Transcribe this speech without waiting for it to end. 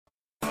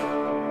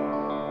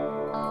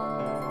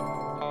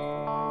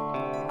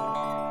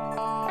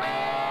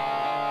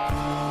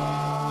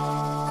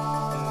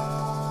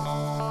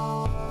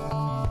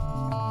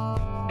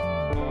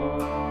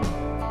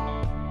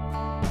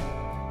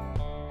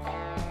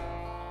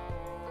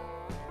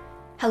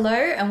Hello,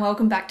 and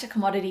welcome back to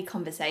Commodity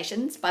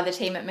Conversations by the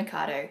team at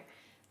Mercado,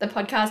 the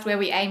podcast where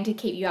we aim to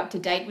keep you up to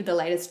date with the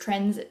latest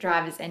trends,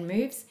 drivers, and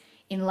moves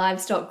in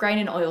livestock, grain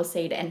and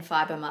oilseed, and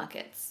fibre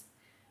markets.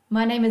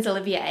 My name is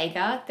Olivia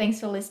Agar. Thanks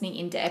for listening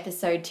into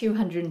episode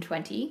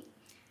 220.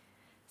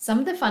 Some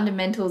of the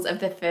fundamentals of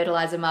the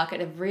fertiliser market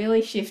have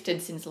really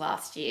shifted since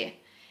last year,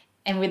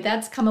 and with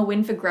that's come a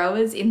win for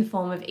growers in the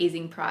form of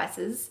easing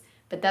prices.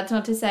 But that's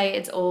not to say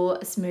it's all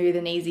smooth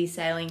and easy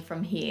sailing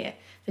from here.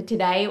 For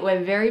today,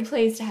 we're very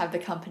pleased to have the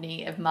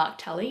company of Mark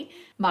Tully,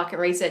 Market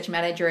Research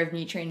Manager of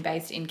Nutrien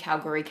based in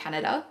Calgary,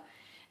 Canada.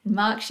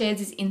 Mark shares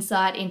his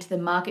insight into the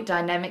market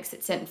dynamics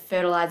that sent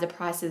fertiliser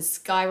prices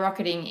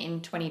skyrocketing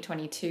in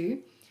 2022,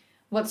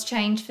 what's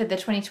changed for the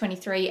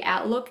 2023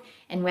 outlook,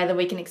 and whether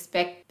we can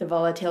expect the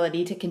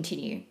volatility to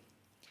continue.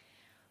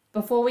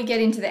 Before we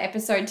get into the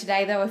episode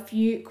today, though, a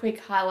few quick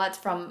highlights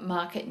from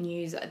market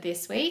news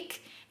this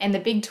week. And the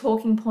big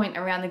talking point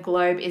around the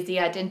globe is the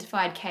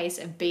identified case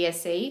of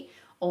BSE,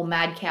 or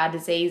mad cow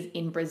disease,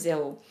 in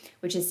Brazil,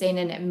 which has seen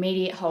an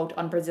immediate halt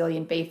on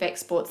Brazilian beef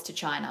exports to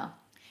China.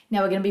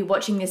 Now, we're going to be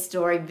watching this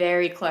story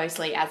very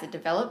closely as it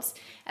develops,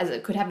 as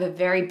it could have a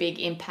very big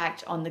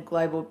impact on the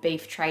global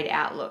beef trade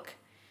outlook.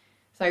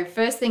 So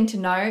first thing to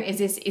know is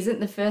this isn't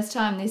the first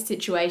time this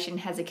situation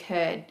has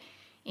occurred.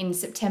 In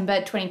September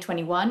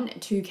 2021,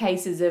 2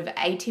 cases of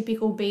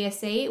atypical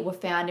BSE were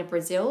found in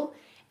Brazil,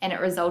 and it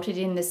resulted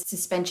in the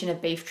suspension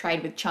of beef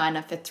trade with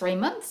China for 3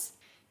 months.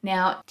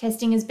 Now,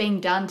 testing is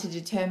being done to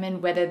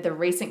determine whether the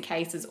recent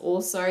case is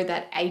also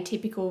that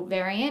atypical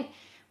variant,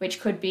 which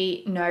could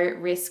be no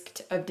risk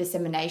of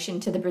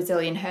dissemination to the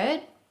Brazilian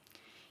herd.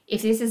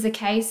 If this is the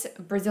case,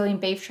 Brazilian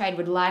beef trade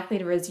would likely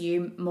to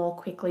resume more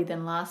quickly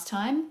than last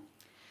time.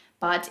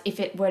 But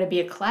if it were to be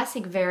a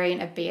classic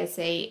variant of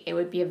BSE, it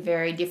would be a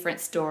very different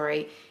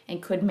story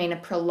and could mean a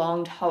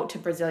prolonged halt to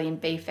Brazilian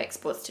beef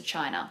exports to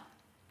China.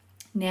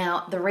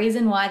 Now, the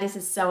reason why this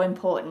is so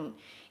important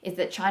is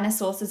that China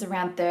sources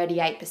around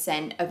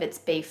 38% of its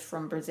beef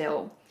from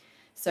Brazil.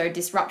 So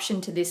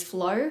disruption to this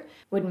flow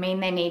would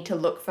mean they need to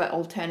look for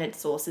alternate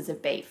sources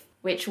of beef,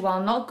 which,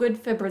 while not good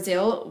for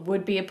Brazil,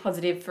 would be a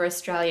positive for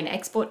Australian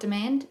export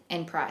demand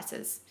and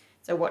prices.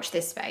 So watch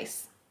this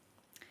space.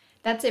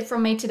 That's it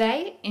from me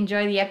today.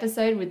 Enjoy the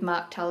episode with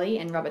Mark Tully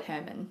and Robert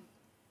Herman.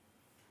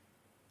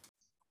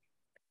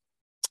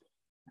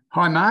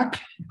 Hi, Mark.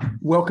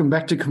 Welcome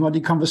back to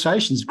Commodity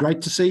Conversations.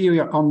 Great to see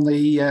you on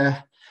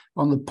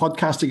the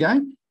podcast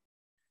again.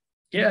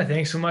 Yeah,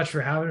 thanks so much for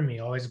having me.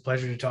 Always a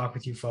pleasure to talk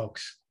with you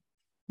folks.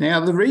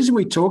 Now, the reason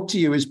we talk to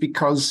you is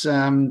because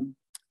down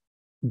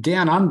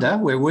under,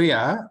 where we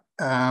are,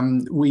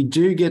 we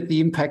do get the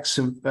impacts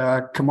of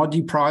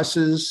commodity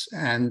prices,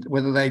 and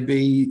whether they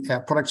be our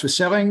products we're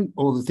selling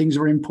or the things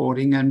we're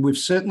importing. And we've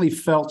certainly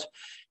felt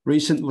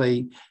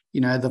recently,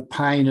 the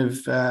pain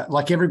of,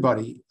 like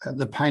everybody,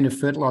 the pain of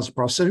fertiliser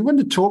prices. So we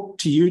wanted to talk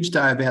to you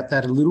today about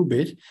that a little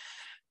bit.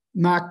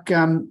 Mark,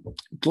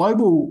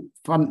 global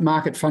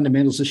market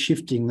fundamentals are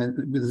shifting.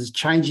 There's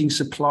changing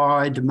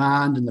supply,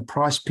 demand, and the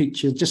price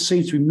picture just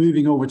seems to be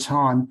moving all the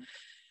time.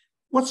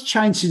 What's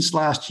changed since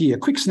last year? A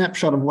quick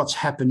snapshot of what's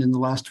happened in the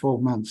last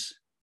 12 months.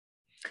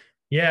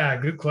 Yeah,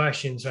 good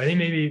question. So I think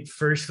maybe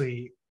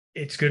firstly,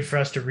 it's good for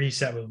us to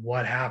reset with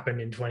what happened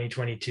in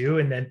 2022.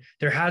 And then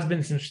there has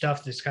been some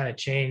stuff that's kind of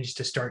changed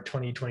to start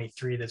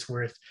 2023 that's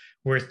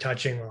worth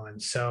touching on.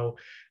 So,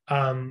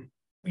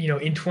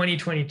 in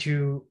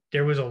 2022,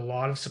 there was a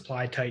lot of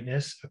supply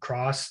tightness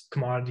across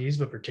commodities,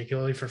 but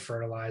particularly for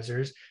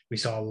fertilizers. We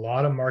saw a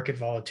lot of market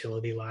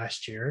volatility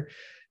last year.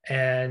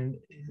 And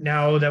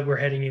now that we're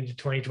heading into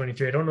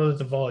 2023, I don't know that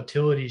the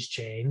volatility's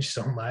changed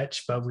so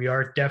much, but we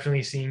are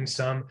definitely seeing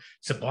some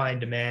supply and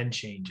demand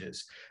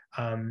changes.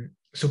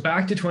 So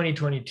back to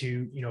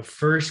 2022,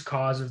 first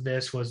cause of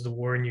this was the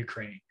war in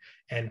Ukraine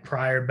and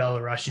prior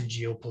Belarusian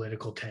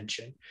geopolitical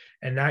tension.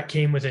 And that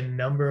came with a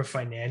number of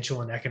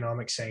financial and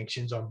economic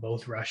sanctions on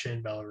both Russia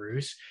and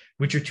Belarus,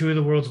 which are 2 of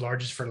the world's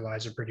largest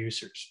fertilizer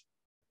producers.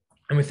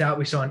 And with that,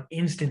 we saw an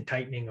instant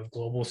tightening of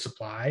global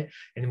supply,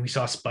 and we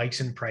saw spikes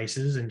in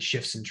prices and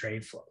shifts in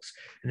trade flows.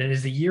 And then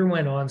as the year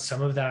went on,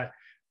 some of that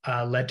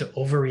led to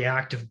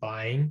overreactive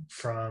buying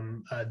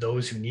from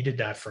those who needed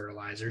that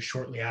fertilizer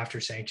shortly after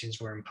sanctions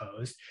were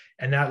imposed.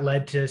 And that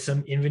led to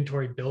some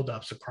inventory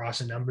buildups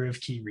across a number of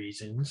key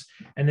regions.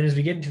 And then as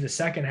we get into the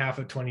second half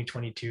of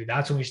 2022,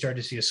 that's when we start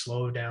to see a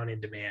slowdown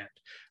in demand,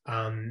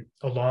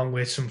 along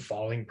with some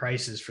falling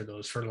prices for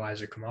those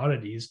fertilizer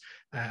commodities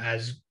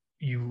as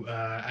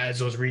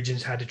those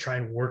regions had to try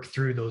and work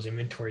through those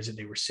inventories that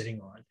they were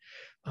sitting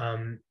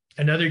on.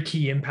 Another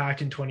key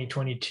impact in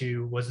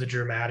 2022 was the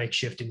dramatic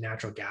shift in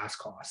natural gas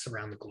costs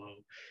around the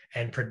globe,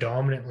 and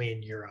predominantly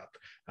in Europe,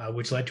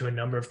 which led to a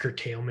number of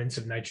curtailments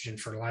of nitrogen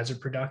fertilizer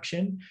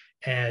production,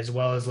 as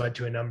well as led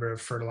to a number of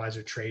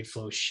fertilizer trade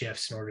flow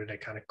shifts in order to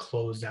kind of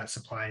close that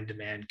supply and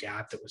demand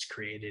gap that was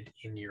created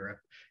in Europe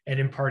and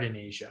in part in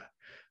Asia.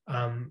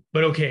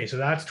 But okay, so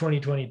that's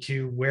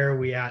 2022. Where are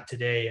we at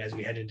today as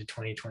we head into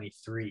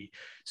 2023?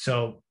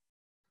 So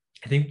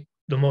I think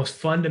the most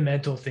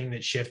fundamental thing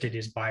that shifted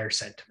is buyer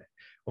sentiment.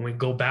 When we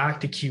go back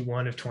to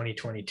Q1 of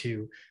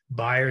 2022,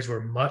 buyers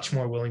were much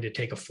more willing to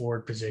take a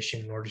forward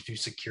position in order to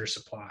secure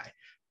supply.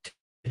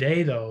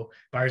 Today, though,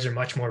 buyers are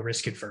much more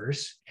risk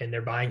adverse and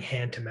they're buying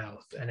hand to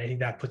mouth. And I think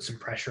that puts some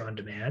pressure on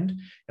demand.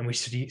 And we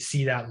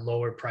see that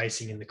lower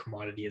pricing in the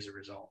commodity as a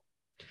result.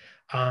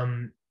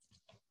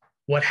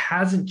 What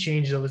hasn't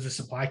changed, though, is the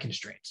supply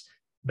constraints.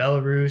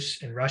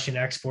 Belarus and Russian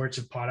exports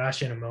of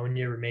potash and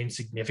ammonia remain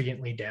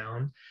significantly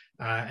down,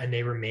 and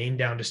they remain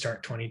down to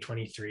start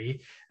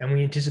 2023. And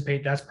we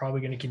anticipate that's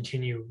probably going to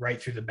continue right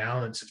through the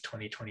balance of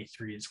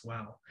 2023 as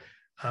well.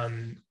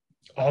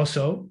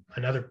 Also,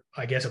 another,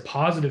 I guess, a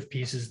positive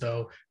piece is,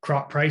 though,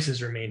 crop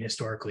prices remain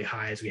historically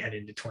high as we head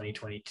into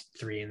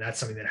 2023, and that's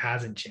something that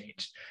hasn't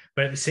changed.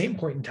 But at the same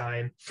point in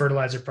time,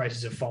 fertilizer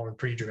prices have fallen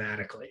pretty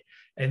dramatically.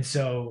 And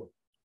so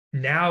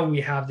now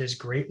we have this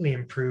greatly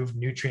improved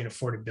nutrient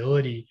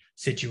affordability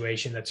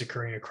situation that's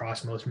occurring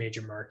across most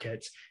major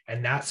markets,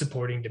 and that's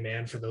supporting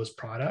demand for those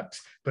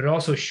products. But it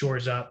also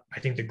shores up, I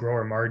think, the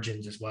grower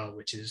margins as well,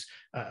 which is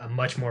a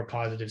much more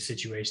positive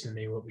situation than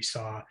maybe what we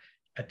saw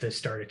at the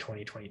start of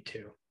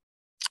 2022.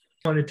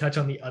 I want to touch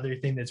on the other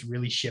thing that's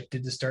really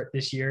shifted to start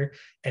this year,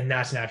 and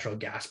that's natural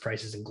gas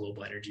prices and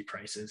global energy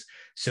prices.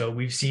 So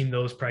we've seen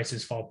those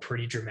prices fall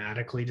pretty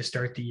dramatically to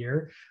start the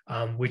year,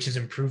 which has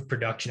improved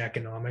production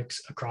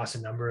economics across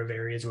a number of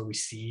areas where we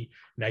see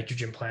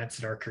nitrogen plants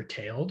that are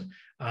curtailed.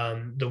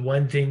 The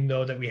one thing,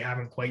 though, that we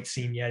haven't quite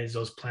seen yet is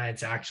those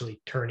plants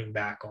actually turning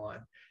back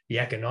on. The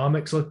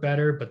economics look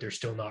better, but they're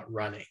still not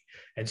running.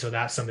 And so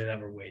that's something that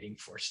we're waiting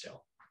for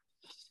still.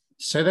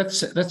 So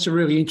that's a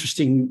really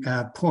interesting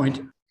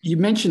point. You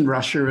mentioned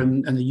Russia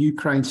and the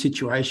Ukraine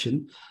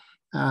situation.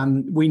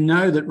 We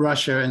know that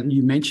Russia, and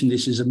you mentioned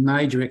this, is a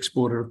major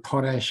exporter of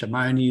potash,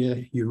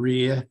 ammonia,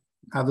 urea,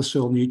 other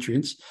soil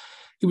nutrients.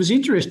 It was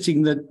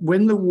interesting that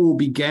when the war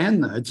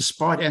began, though,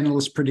 despite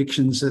analyst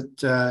predictions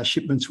that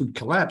shipments would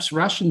collapse,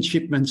 Russian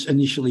shipments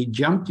initially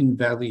jumped in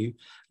value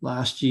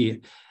last year.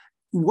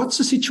 What's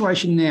the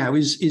situation now?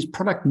 Is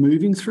product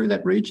moving through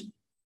that region?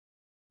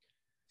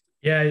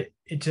 Yeah,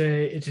 it's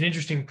an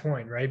interesting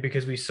point, right?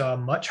 Because we saw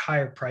much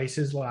higher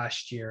prices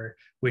last year,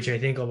 which I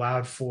think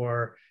allowed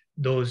for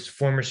those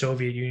former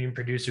Soviet Union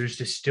producers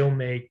to still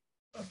make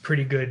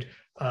pretty good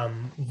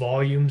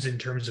volumes in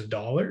terms of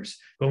dollars.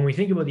 But when we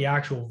think about the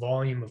actual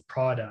volume of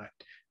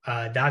product,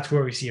 that's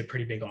where we see a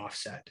pretty big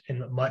offset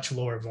and much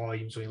lower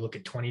volumes when we look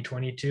at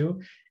 2022.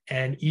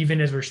 And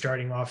even as we're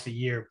starting off the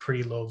year,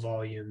 pretty low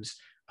volumes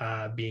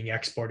being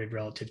exported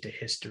relative to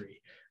history.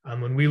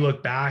 When we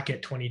look back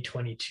at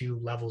 2022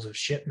 levels of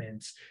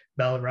shipments,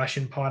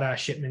 Belarusian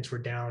potash shipments were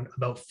down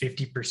about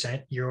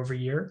 50% year over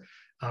year.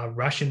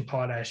 Russian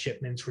potash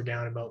shipments were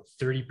down about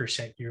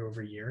 30% year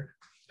over year.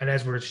 And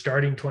as we're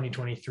starting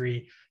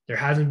 2023, there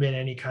hasn't been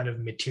any kind of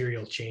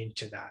material change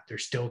to that. They're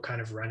still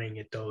kind of running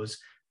at those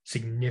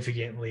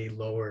significantly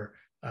lower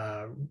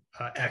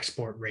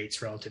export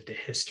rates relative to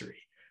history.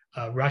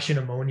 Russian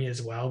ammonia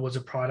as well was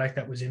a product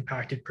that was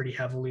impacted pretty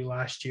heavily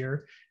last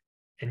year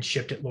and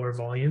shipped at lower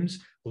volumes.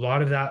 A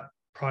lot of that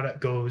product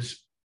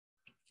goes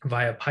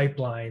via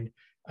pipeline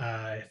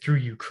through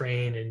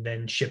Ukraine and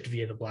then shipped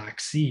via the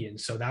Black Sea.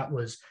 And so that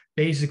was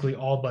basically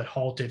all but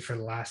halted for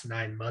the last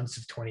 9 months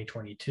of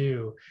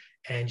 2022.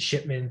 And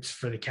shipments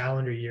for the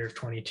calendar year of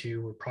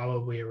 22 were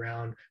probably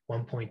around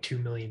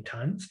 1.2 million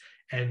tons.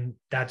 And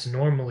that's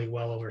normally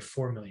well over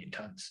 4 million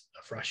tons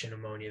of Russian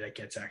ammonia that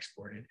gets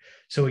exported.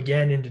 So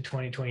again, into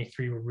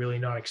 2023, we're really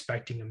not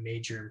expecting a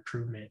major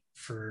improvement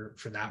for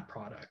that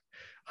product.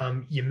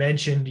 You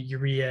mentioned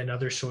urea and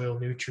other soil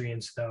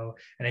nutrients, though,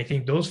 and I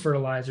think those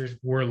fertilizers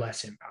were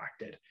less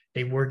impacted.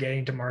 They were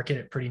getting to market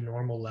at pretty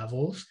normal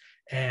levels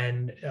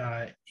and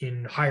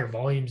in higher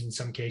volumes in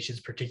some cases,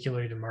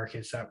 particularly to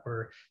markets that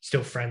were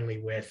still friendly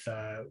with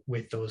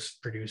those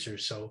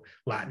producers, so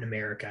Latin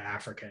America,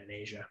 Africa, and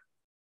Asia.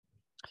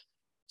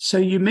 So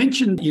you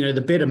mentioned,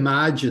 the better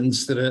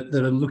margins that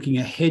are looking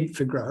ahead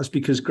for growers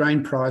because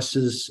grain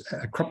prices,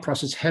 crop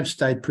prices have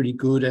stayed pretty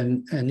good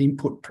and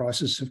input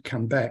prices have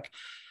come back.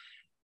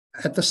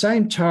 At the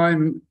same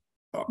time,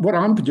 what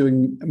I'm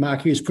doing,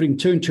 Mark, is putting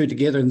two and two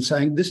together and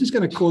saying this is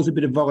going to cause a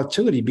bit of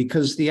volatility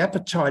because the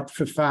appetite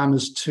for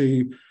farmers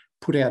to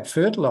put out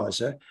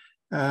fertiliser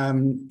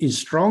is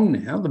strong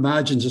now. The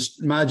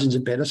margins are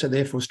better, so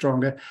therefore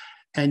stronger.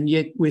 And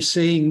yet we're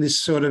seeing this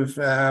sort of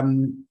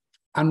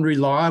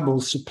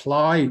unreliable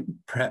supply,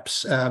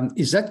 perhaps.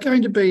 Is that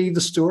going to be the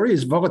story?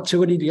 Is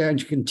volatility going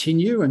to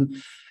continue? And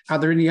are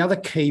there any other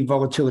key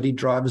volatility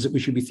drivers that we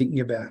should be thinking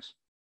about?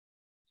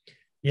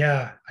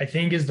 Yeah, I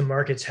think as the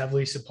market's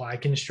heavily supply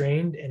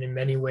constrained and in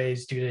many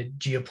ways due to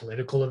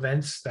geopolitical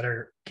events that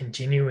are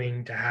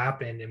continuing to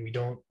happen, and we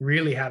don't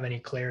really have any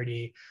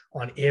clarity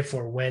on if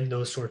or when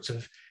those sorts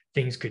of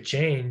things could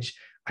change,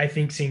 I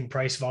think seeing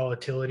price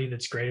volatility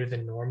that's greater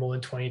than normal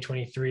in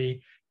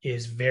 2023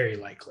 is very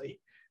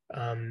likely.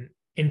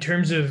 In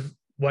terms of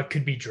what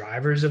could be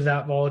drivers of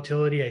that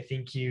volatility, I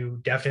think you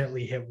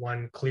definitely hit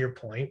one clear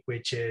point,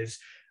 which is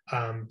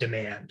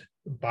demand.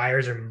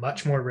 Buyers are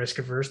much more risk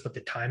averse, but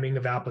the timing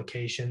of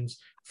applications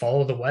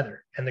follow the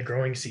weather and the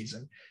growing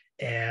season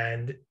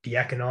and the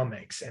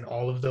economics, and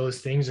all of those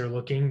things are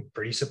looking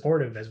pretty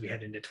supportive as we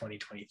head into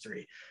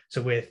 2023.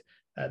 So with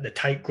the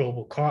tight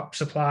global crop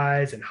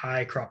supplies and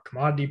high crop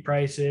commodity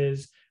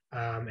prices,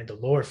 and the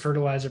lower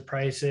fertilizer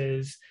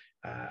prices,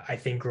 I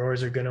think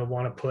growers are going to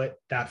want to put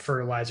that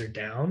fertilizer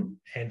down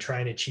and try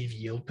and achieve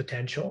yield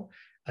potential,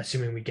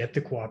 assuming we get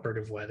the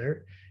cooperative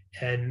weather.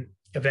 And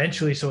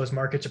eventually, so as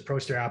markets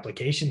approach their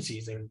application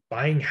season,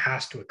 buying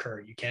has to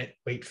occur. You can't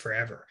wait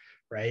forever,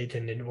 right?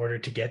 And in order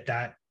to get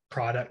that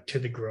product to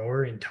the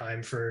grower in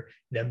time for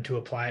them to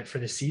apply it for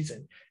the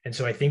season. And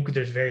so I think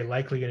there's very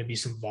likely going to be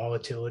some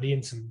volatility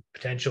and some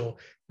potential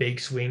big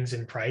swings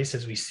in price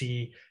as we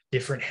see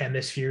different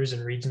hemispheres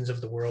and regions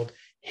of the world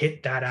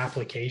hit that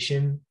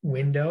application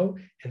window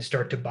and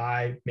start to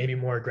buy maybe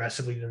more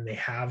aggressively than they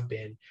have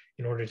been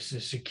in order to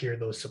secure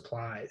those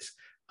supplies.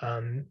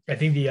 I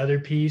think the other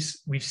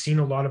piece, we've seen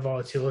a lot of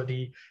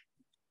volatility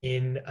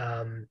in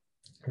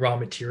raw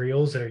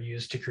materials that are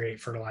used to create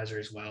fertilizer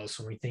as well.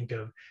 So when we think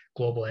of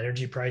global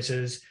energy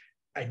prices,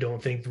 I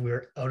don't think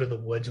we're out of the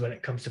woods when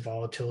it comes to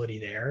volatility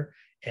there.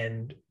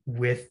 And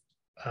with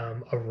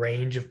a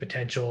range of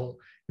potential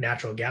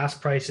natural gas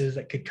prices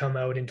that could come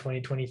out in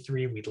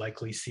 2023, we'd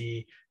likely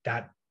see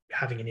that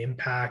having an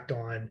impact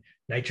on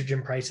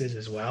nitrogen prices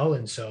as well.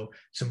 And so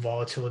some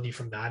volatility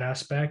from that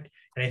aspect.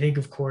 And I think,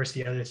 of course,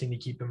 the other thing to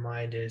keep in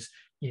mind is,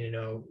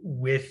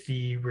 with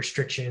the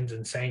restrictions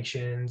and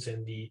sanctions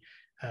and the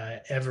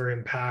ever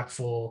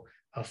impactful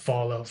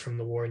fallout from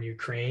the war in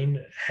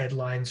Ukraine,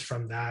 headlines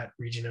from that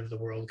region of the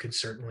world could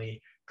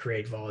certainly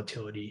create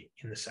volatility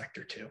in the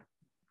sector too.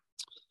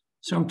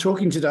 So I'm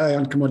talking today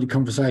on Commodity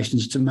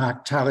Conversations to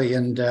Mark Tully,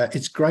 and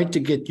it's great to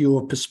get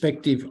your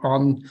perspective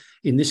on,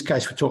 in this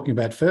case, we're talking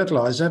about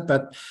fertiliser,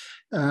 but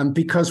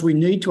because we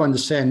need to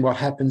understand what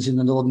happens in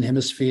the Northern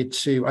Hemisphere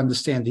to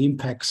understand the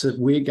impacts that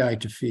we're going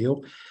to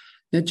feel.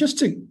 Now, just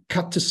to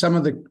cut to some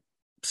of the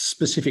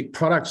specific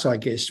products, I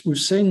guess, we've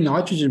seen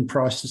nitrogen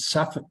prices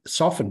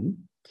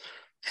soften,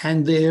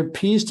 and there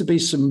appears to be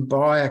some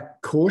buyer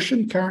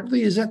caution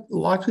currently. Is that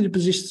likely to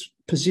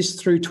persist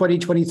through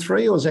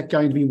 2023, or is that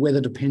going to be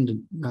weather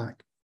dependent,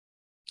 Mark?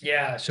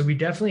 Yeah, so we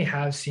definitely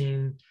have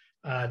seen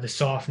the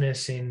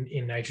softness in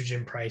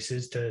nitrogen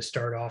prices to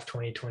start off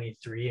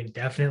 2023, and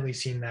definitely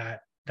seen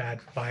that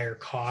buyer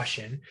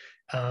caution.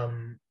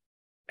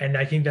 And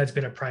I think that's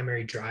been a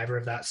primary driver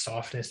of that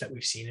softness that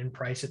we've seen in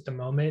price at the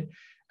moment.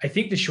 I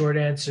think the short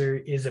answer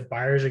is that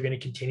buyers are going to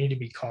continue to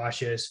be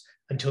cautious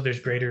until there's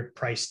greater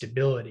price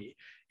stability.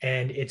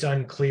 And it's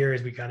unclear,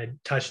 as we kind of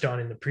touched on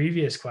in the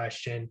previous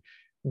question,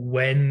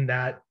 when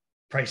that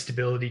price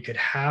stability could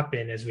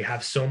happen, as we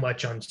have so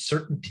much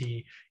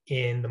uncertainty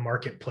in the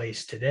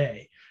marketplace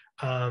today.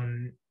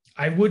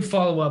 I would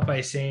follow up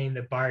by saying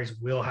that buyers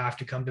will have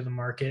to come to the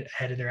market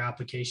ahead of their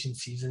application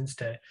seasons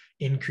to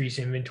increase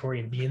inventory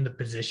and be in the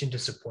position to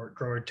support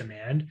grower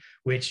demand,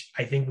 which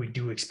I think we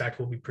do expect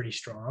will be pretty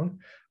strong.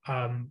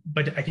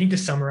 But I think, to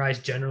summarize,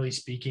 generally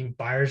speaking,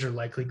 buyers are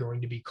likely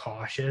going to be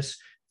cautious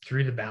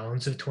through the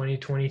balance of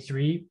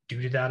 2023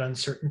 due to that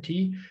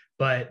uncertainty,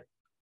 but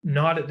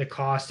not at the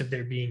cost of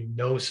there being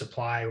no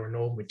supply or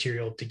no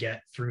material to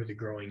get through the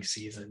growing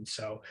season.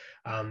 So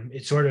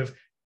it's sort of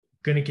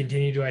going to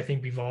continue to, I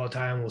think, be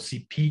volatile, and we'll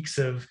see peaks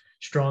of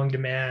strong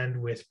demand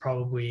with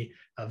probably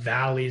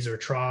valleys or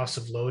troughs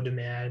of low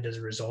demand as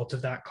a result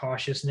of that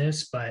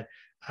cautiousness. But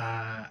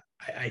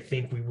I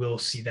think we will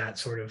see that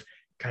sort of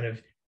kind of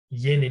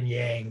yin and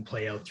yang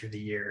play out through the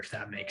year, if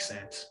that makes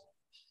sense.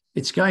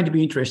 It's going to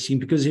be interesting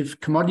because if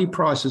commodity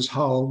prices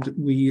hold,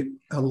 we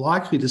are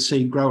likely to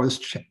see growers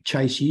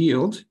chase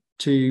yield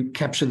to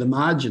capture the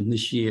margin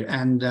this year.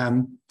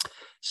 And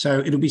so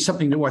it'll be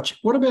something to watch.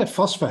 What about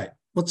phosphate?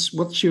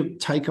 What's your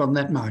take on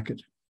that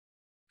market?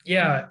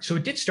 Yeah, so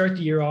it did start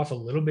the year off a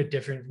little bit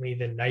differently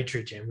than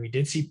nitrogen. We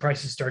did see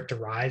prices start to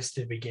rise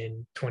to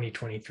begin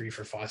 2023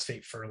 for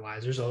phosphate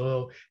fertilizers,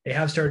 although they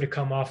have started to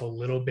come off a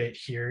little bit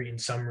here in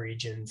some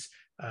regions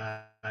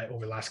over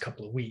the last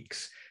couple of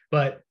weeks.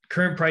 But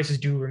current prices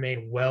do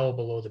remain well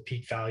below the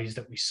peak values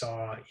that we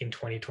saw in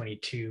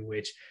 2022,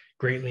 which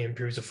greatly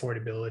improves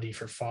affordability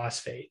for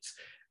phosphates.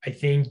 I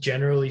think,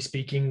 generally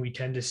speaking, we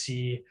tend to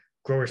see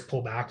growers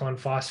pull back on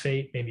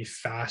phosphate maybe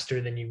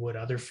faster than you would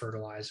other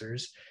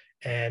fertilizers.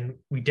 And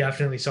we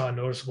definitely saw a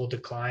noticeable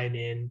decline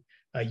in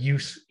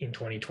use in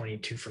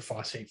 2022 for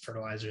phosphate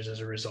fertilizers as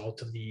a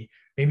result of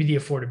maybe the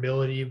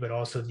affordability, but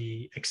also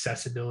the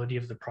accessibility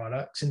of the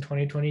products in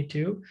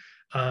 2022.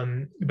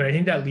 But I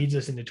think that leads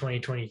us into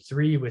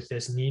 2023 with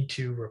this need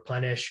to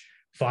replenish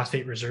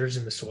phosphate reserves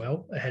in the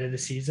soil ahead of the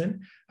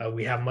season.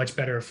 We have much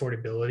better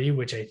affordability,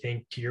 which I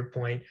think, to your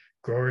point,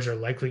 growers are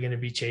likely going to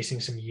be chasing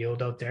some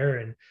yield out there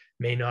and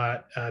may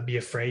not be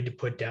afraid to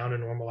put down a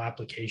normal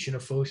application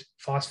of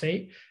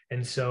phosphate.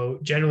 And so,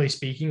 generally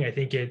speaking, I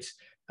think it's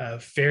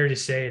fair to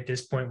say at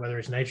this point, whether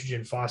it's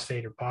nitrogen,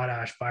 phosphate, or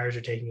potash, buyers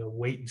are taking a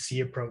wait and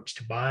see approach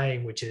to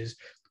buying, which is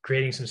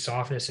creating some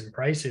softness in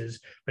prices.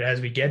 But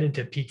as we get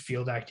into peak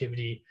field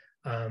activity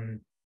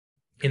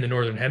in the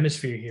Northern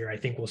Hemisphere here, I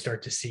think we'll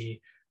start to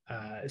see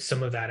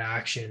some of that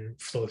action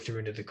flow through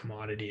into the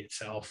commodity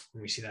itself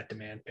when we see that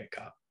demand pick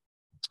up.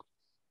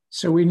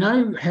 So we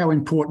know how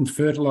important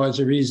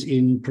fertilizer is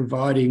in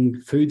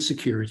providing food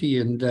security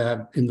and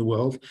in the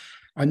world.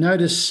 I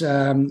notice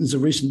there's a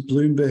recent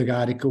Bloomberg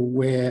article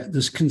where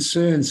there's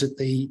concerns that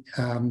the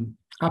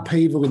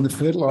upheaval in the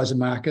fertilizer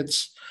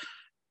markets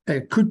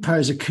could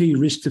pose a key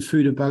risk to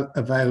food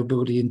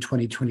availability in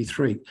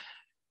 2023.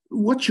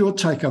 What's your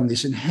take on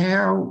this, and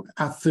how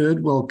are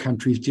third world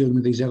countries dealing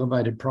with these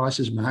elevated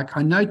prices, Mark?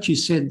 I note you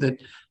said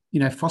that,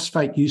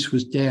 phosphate use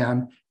was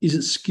down. Is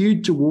it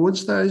skewed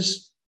towards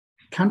those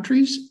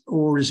countries,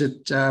 or is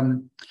it,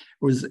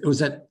 or is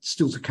that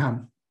still to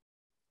come?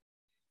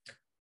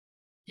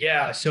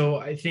 Yeah, so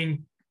I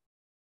think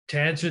to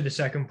answer the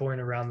second point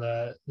around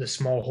the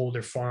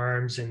smallholder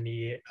farms in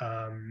the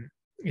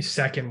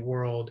second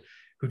world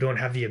who don't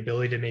have the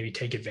ability to maybe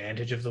take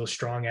advantage of those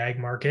strong ag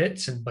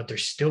markets, but they're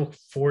still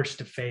forced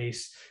to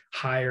face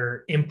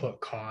higher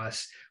input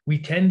costs, we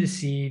tend to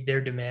see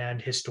their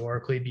demand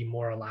historically be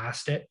more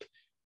elastic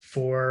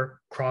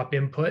for crop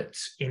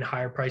inputs in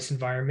higher price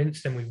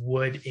environments than we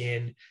would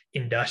in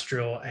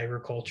industrial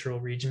agricultural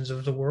regions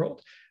of the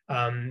world.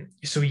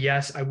 So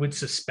yes, I would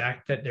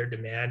suspect that their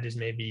demand is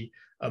maybe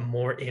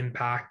more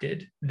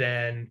impacted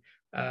than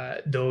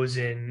those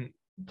in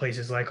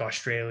places like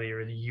Australia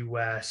or the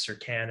US or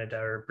Canada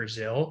or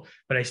Brazil.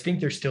 But I think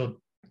they're still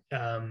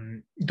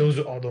those,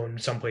 although in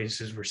some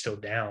places we're still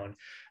down.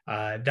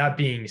 That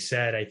being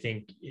said, I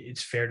think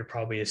it's fair to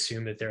probably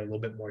assume that they're a little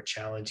bit more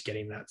challenged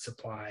getting that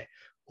supply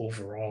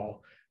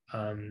overall.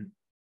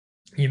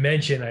 You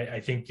mentioned, I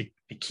think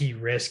the key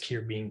risk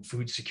here being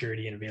food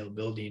security and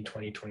availability in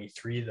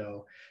 2023,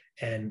 though.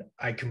 And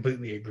I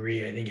completely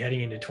agree. I think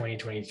heading into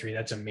 2023,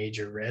 that's a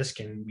major risk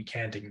and we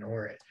can't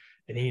ignore it.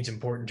 I think it's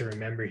important to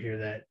remember here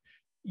that,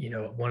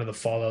 one of the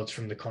fallouts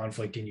from the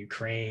conflict in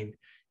Ukraine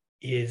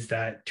is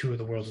that two of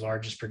the world's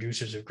largest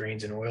producers of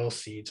grains and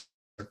oilseeds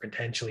are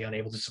potentially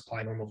unable to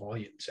supply normal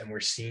volumes. And we're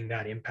seeing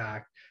that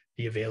impact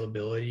the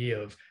availability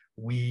of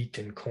wheat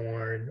and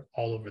corn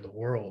all over the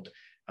world.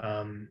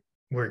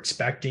 We're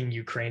expecting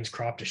Ukraine's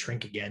crop to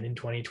shrink again in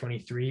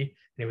 2023, and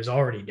it was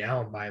already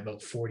down by about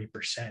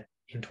 40%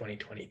 in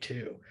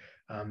 2022.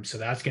 So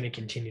that's going to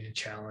continue to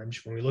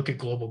challenge. When we look at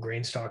global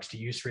grain stocks to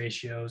use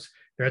ratios,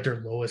 they're at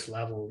their lowest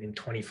level in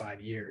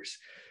 25 years.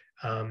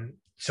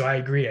 So I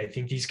agree. I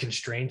think these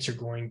constraints are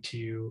going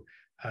to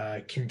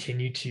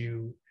continue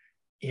to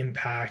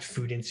impact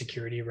food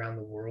insecurity around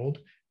the world.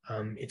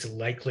 It's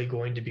likely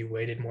going to be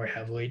weighted more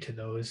heavily to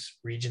those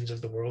regions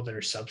of the world that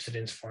are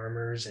subsistence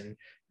farmers and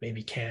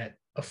maybe can't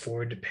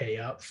afford to pay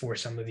up for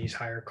some of these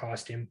higher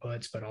cost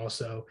inputs, but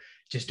also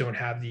just don't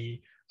have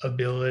the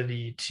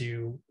ability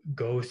to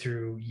go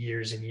through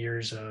years and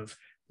years of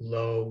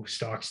low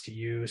stocks to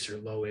use or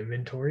low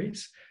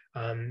inventories.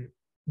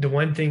 The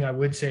one thing I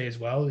would say as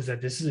well is that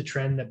this is a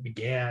trend that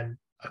began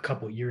a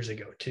couple of years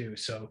ago too.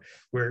 So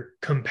we're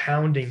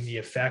compounding the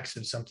effects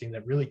of something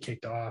that really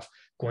kicked off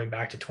going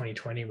back to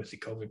 2020 with the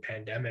COVID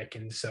pandemic.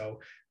 And so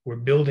we're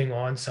building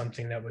on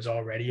something that was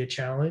already a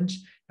challenge,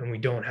 and we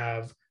don't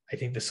have, I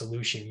think, the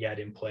solution yet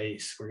in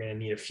place. We're going to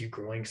need a few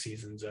growing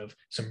seasons of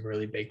some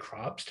really big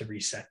crops to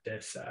reset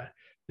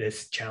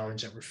this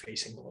challenge that we're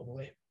facing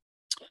globally.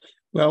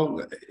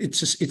 Well,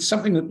 it's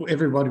something that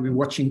everybody will be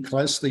watching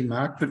closely,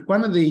 Mark. But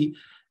one of the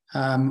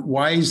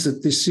ways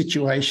that this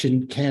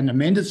situation can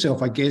amend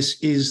itself, I guess,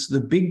 is the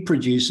big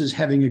producers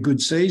having a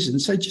good season.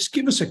 So just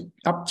give us an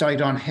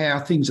update on how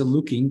things are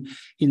looking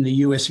in the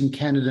US and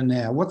Canada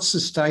now. What's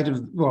the state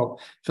of, well,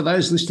 for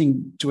those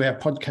listening to our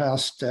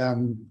podcast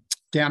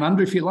Down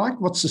Under, if you like,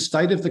 what's the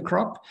state of the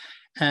crop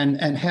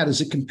and how does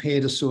it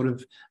compare to sort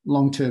of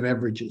long-term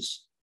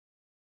averages?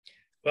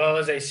 Well,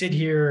 as I sit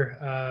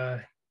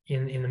here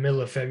in the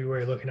middle of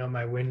February looking out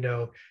my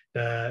window,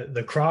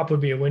 the crop would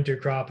be a winter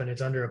crop and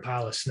it's under a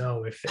pile of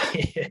snow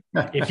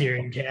if you're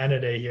in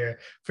Canada here.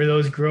 For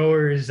those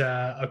growers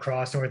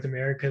across North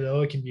America,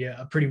 though, it can be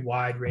a pretty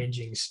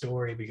wide-ranging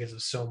story because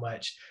of so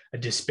much a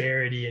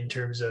disparity in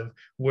terms of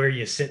where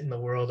you sit in the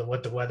world and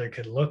what the weather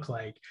could look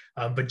like.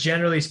 But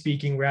generally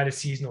speaking, we're at a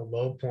seasonal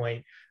low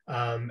point.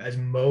 As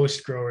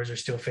most growers are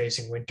still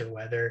facing winter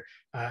weather,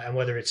 and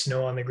whether it's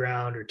snow on the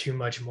ground or too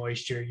much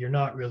moisture, you're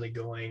not really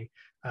going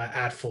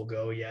at full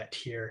go yet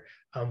here.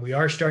 We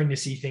are starting to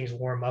see things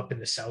warm up in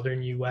the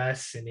southern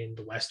US and in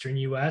the western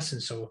US,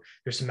 and so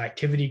there's some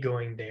activity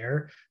going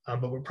there,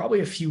 but we're probably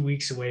a few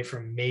weeks away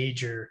from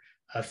major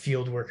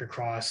field work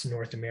across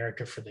North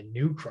America for the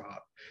new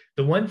crop.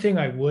 The one thing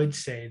I would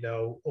say,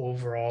 though,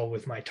 overall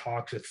with my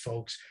talks with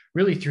folks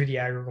really through the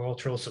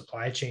agricultural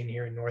supply chain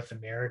here in North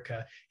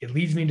America, it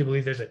leads me to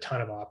believe there's a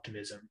ton of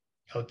optimism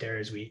out there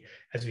as we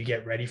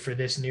get ready for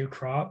this new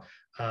crop,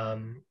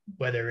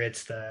 whether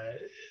it's the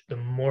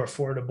more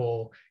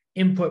affordable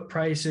input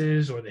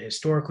prices or the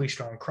historically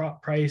strong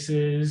crop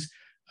prices,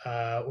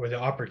 or the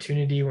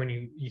opportunity when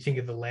you think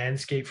of the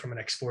landscape from an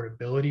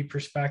exportability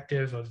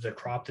perspective of the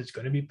crop that's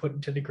going to be put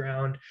into the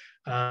ground.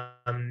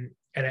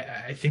 And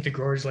I think the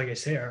growers, like I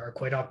say, are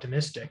quite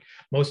optimistic.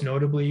 Most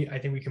notably, I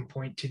think we can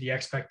point to the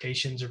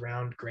expectations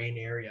around grain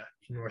area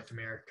in North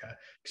America,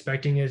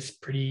 expecting a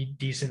pretty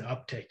decent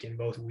uptick in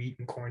both wheat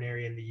and corn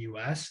area in the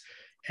US.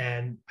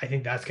 And I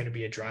think that's going to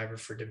be a driver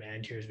for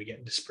demand here as we get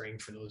into spring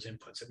for those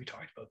inputs that we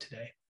talked about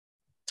today.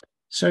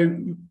 So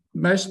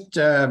most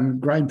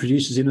grain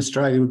producers in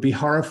Australia would be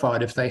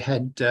horrified if they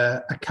had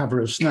a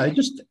cover of snow.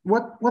 Just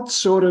what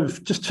sort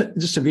of,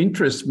 just of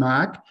interest,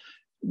 Mark,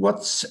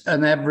 what's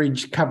an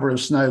average cover of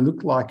snow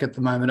look like at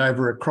the moment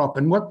over a crop?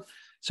 And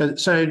so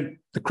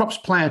the crop's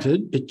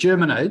planted, it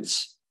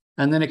germinates,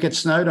 and then it gets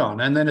snowed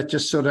on, and then it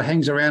just sort of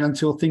hangs around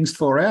until things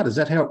thaw out. Is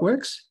that how it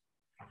works?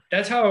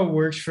 That's how it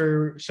works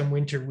for some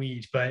winter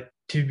wheat, but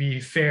to be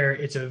fair,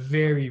 it's a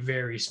very,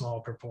 very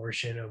small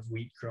proportion of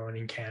wheat grown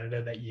in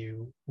Canada that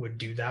you would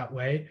do that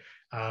way.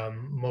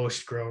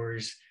 Most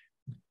growers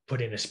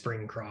put in a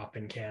spring crop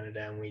in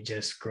Canada, and we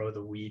just grow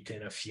the wheat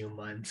in a few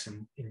months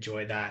and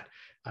enjoy that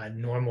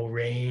normal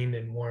rain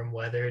and warm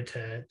weather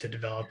to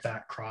develop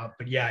that crop.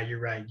 But yeah,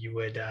 you're right. You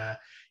would,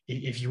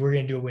 if you were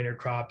going to do a winter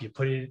crop, you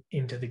put it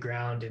into the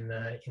ground in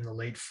the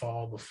late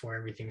fall before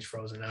everything's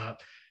frozen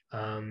up.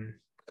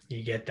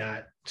 You get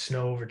that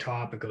snow over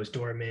top, it goes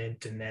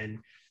dormant, and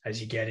then as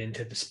you get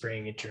into the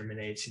spring, it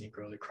germinates and you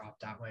grow the crop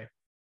that way.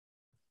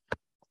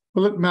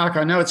 Well, look, Mark,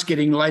 I know it's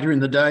getting later in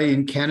the day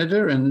in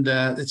Canada, and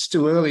it's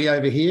still early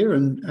over here,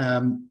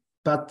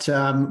 but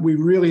we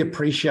really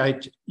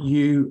appreciate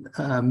you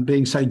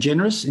being so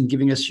generous in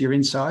giving us your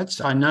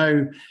insights. I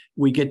know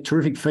we get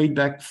terrific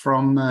feedback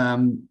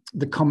from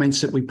the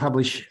comments that we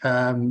publish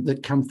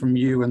that come from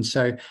you, and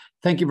so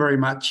thank you very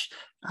much.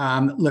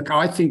 Look,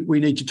 I think we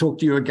need to talk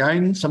to you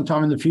again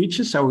sometime in the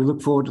future, so we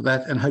look forward to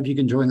that and hope you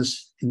can join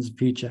us in the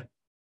future.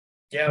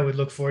 Yeah, we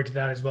look forward to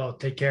that as well.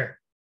 Take care.